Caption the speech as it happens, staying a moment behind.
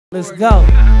Let's go.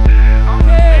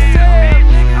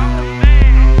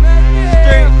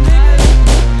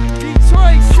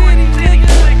 Detroit City,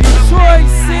 nigga. Detroit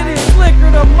City,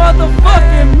 slicker the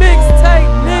motherfucking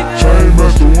mixtape, nigga. Chain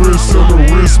match the wrist and the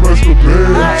wrist match the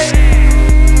bands.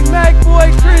 Hey, Mack Boi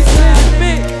Christmas,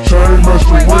 bitch. Chain match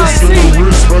the wrist and the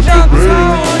wrist match the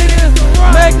bands.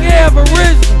 MACKAVE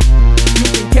original.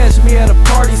 You can catch me at a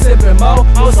party sipping mo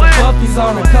with some puppies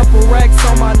on, a couple racks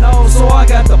on my nose, so I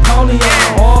got the pony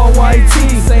on. All white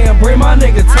tee saying bring my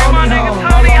nigga Tony home.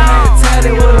 All on head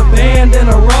tatted with a band and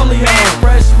a rollie on.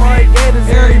 Fresh white gators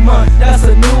every month, that's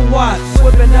a new watch.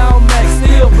 Whipping out Mac,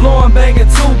 still blowing, banging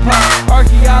Tupac.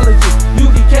 Archaeologist, you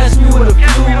can catch me with a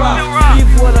few rocks.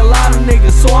 Beef with a lot of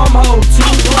niggas, so I'm hold 2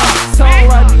 blocks. Tone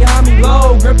right behind me,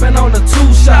 low, gripping on the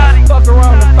 2-shot. Fuck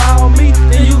around and foul me,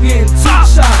 then you getting 2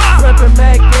 shots. Reppin'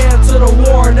 MACKAVE to the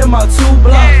war and in my 2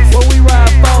 blocks. Where we ride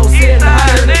foes, sitting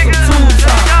higher than some 2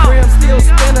 tops. Rim still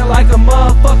spinning like a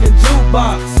motherfucking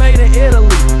jukebox. Made in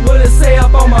Italy, what it say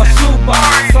up on my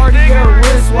shoebox? Cartier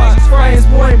wristwatch, frames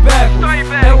pointing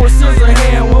backwards. Edward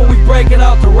Scissorhand when we break it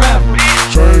out the rapper.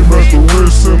 Chain match the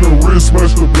wrist and the wrist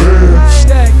match the bands.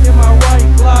 Stack in my right,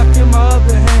 Glock in my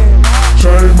other hand.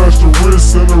 Chain match the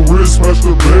wrist and the wrist match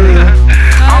the bands.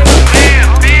 I'm the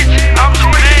man, bitch. I'm the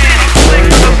man. Chain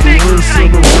match the wrist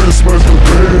and the wrist match the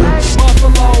bands.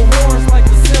 Buffalo horns like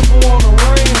the symbol on the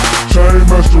ring. Chain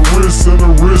match the wrist and the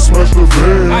wrist match the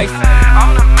bands.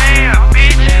 I'm the man,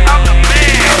 bitch. I'm the man.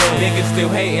 Niggas still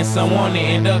hating someone to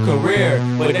end a career,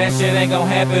 but that shit ain't gon'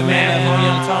 happen, man. I'm on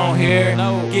Young Tone here.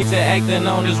 Get to acting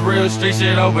on this real street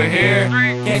shit over here.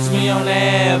 Catch me on the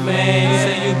app, man. You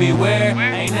say you beware,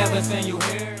 ain't never seen you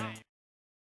here.